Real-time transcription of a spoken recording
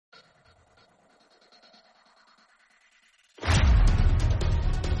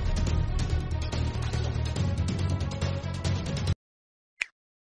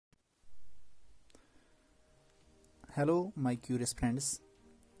Hello my curious friends.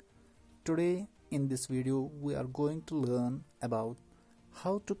 Today in this video we are going to learn about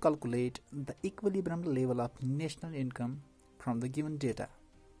how to calculate the equilibrium level of national income from the given data.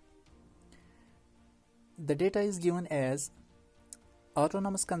 The data is given as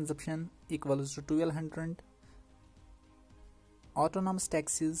autonomous consumption equals to 1200, autonomous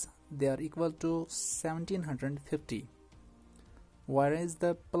taxes they are equal to 1750, whereas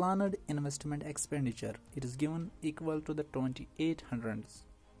the planned investment expenditure it is given equal to the 2800s,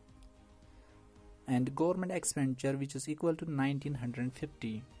 and government expenditure which is equal to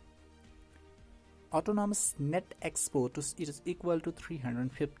 1950. Autonomous net export it is equal to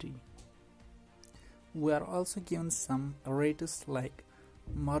 350. We are also given some rates like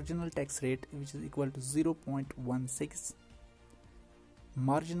marginal tax rate which is equal to 0.16,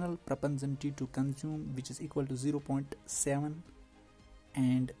 marginal propensity to consume which is equal to 0.7,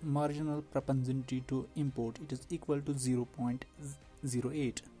 and marginal propensity to import it is equal to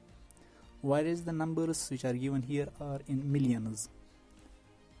 0.08, whereas the numbers which are given here are in millions.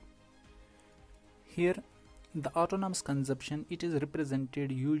 Here the autonomous consumption it is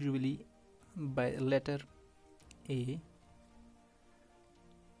represented usually by letter A,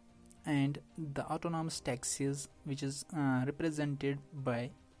 and the autonomous taxes which is represented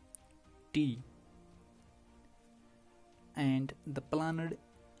by T, and the planned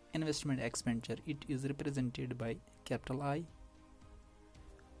investment expenditure it is represented by capital I,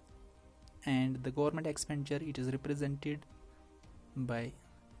 and the government expenditure it is represented by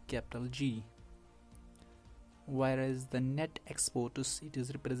capital G, whereas the net exports it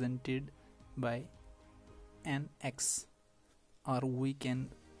is represented by NX, or we can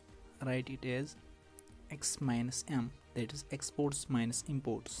write it as X minus M, that is exports minus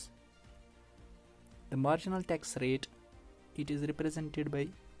imports. The marginal tax rate it is represented by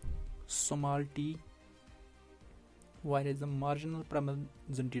small t, whereas the marginal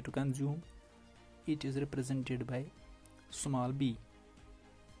propensity to consume it is represented by small b.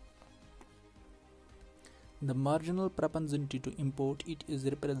 The marginal propensity to import it is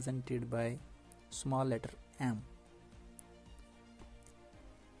represented by small letter m.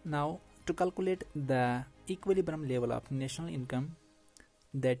 Now to calculate the equilibrium level of national income,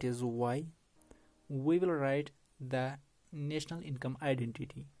 that is Y, we will write the national income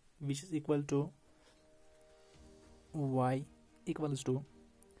identity which is equal to Y equals to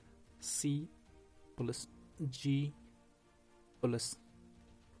C plus G plus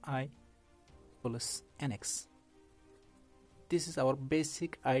I plus NX. This is our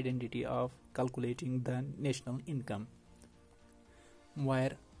basic identity of calculating the national income,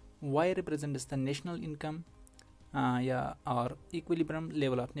 where Y represents the national income or equilibrium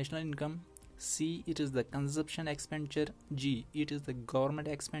level of national income, C it is the consumption expenditure, G it is the government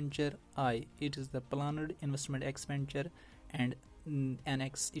expenditure, I it is the planned investment expenditure, and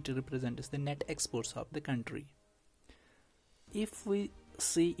NX it represents the net exports of the country. If we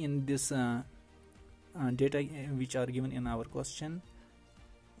see in this data which are given in our question,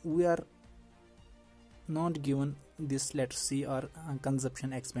 we are not given this letter C or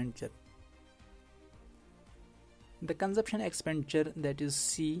consumption expenditure. The consumption expenditure that is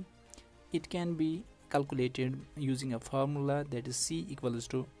C, it can be calculated using a formula that is C equals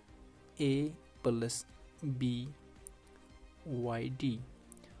to a plus bYd,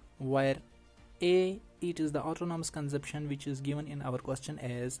 where A it is the autonomous consumption which is given in our question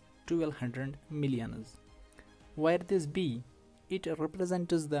as 1200 millions, where this B it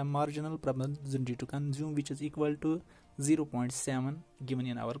represents the marginal propensity to consume which is equal to 0.7 given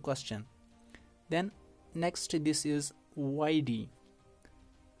in our question. Then next this is YD.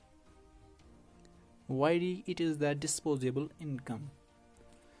 YD it is the disposable income.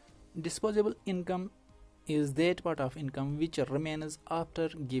 Disposable income is that part of income which remains after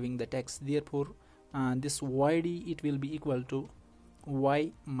giving the tax. Therefore this YD it will be equal to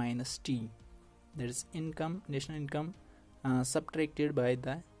Y minus T, that is income, national income subtracted by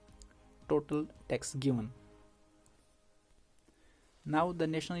the total tax given. Now the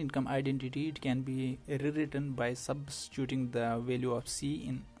national income identity it can be rewritten by substituting the value of C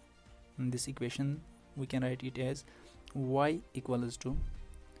in this equation. We can write it as Y equals to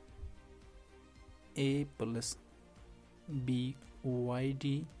A plus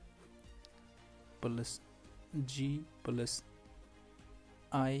bYd plus G plus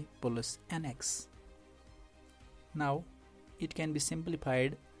I plus NX. Now it can be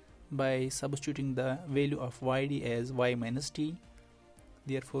simplified by substituting the value of YD as Y minus T.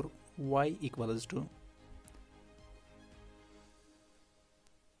 Therefore Y equals to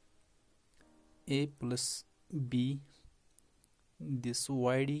A plus B, this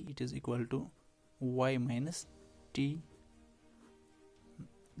YD it is equal to Y minus t,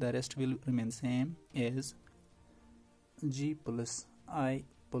 the rest will remain same as G plus I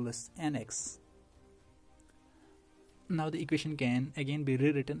plus NX. Now the equation can again be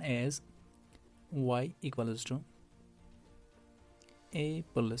rewritten as y equals to a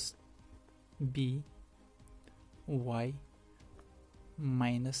plus b y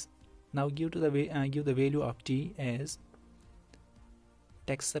minus, now give the value of t as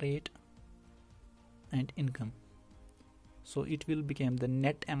tax rate and income. So it will become the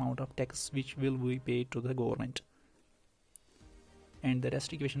net amount of tax which will be paid to the government, and the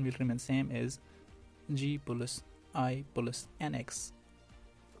rest equation will remain same as G plus I plus NX.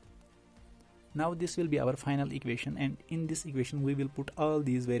 Now this will be our final equation, and in this equation we will put all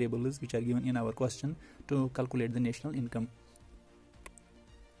these variables which are given in our question to calculate the national income.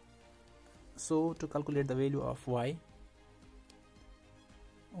 So to calculate the value of y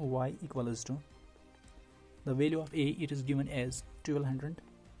equals to the value of a, it is given as 1200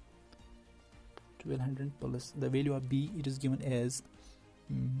 plus the value of b, it is given as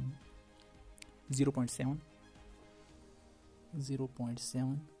 0.7.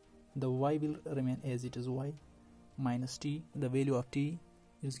 The y will remain as it is y minus t, the value of t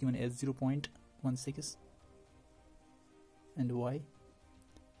is given as 0.16, and y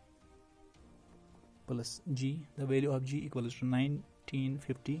plus g, the value of g equals to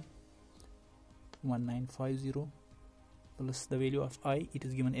 1950 plus the value of I, it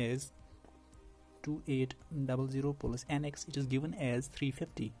is given as 2800 plus NX, it is given as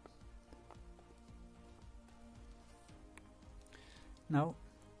 350. Now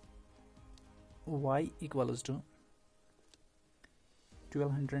y equals to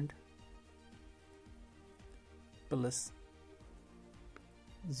 1200 plus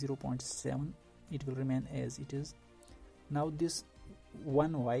 0.7, it will remain as it is. Now this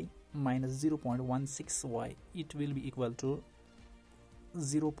 1y minus 0.16y, it will be equal to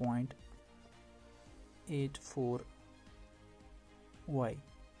 0.84y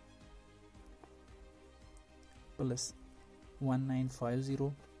plus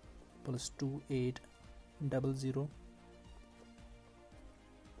 1950 plus 2800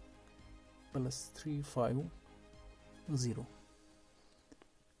 plus 350.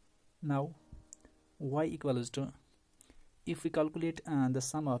 Now y equals to, if we calculate the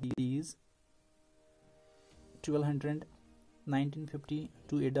sum of these 1200, 1950,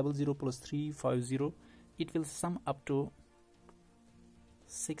 2800 plus 350, it will sum up to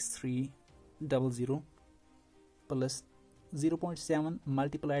 6300 plus 0.7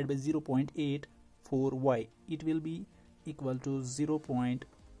 multiplied by 0.84y, it will be equal to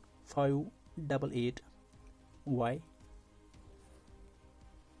 0.588y.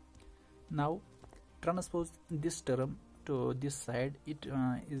 Now transpose this term to this side, it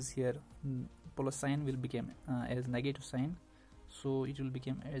is here plus sign will become as negative sign, so it will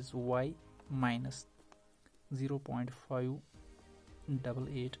become as y minus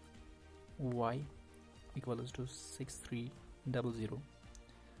 0.588y equals to 6300.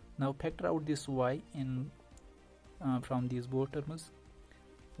 Now factor out this y in from these both terms.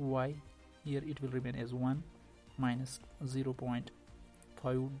 Y here it will remain as 1 minus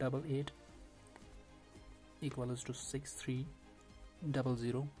 0.588 equals to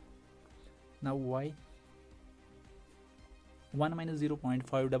 6300. Now y 1 minus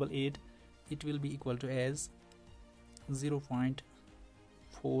 0.588, it will be equal to as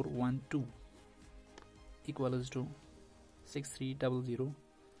 0.412 equals to 6300.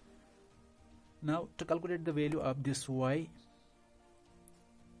 Now to calculate the value of this y,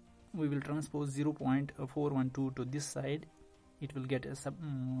 we will transpose 0.412 to this side, it will get a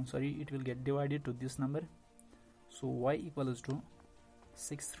it will get divided to this number, so y equals to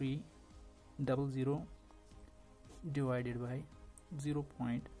 6300 divided by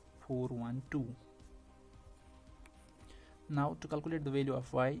 0.412. Now to calculate the value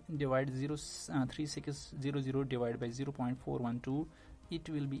of y, divide 3600 divided by 0.412, it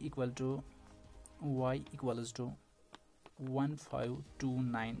will be equal to y equals to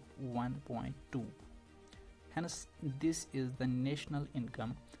 15291.2. Hence this is the national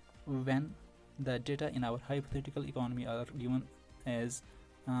income when the data in our hypothetical economy are given as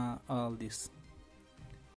all this.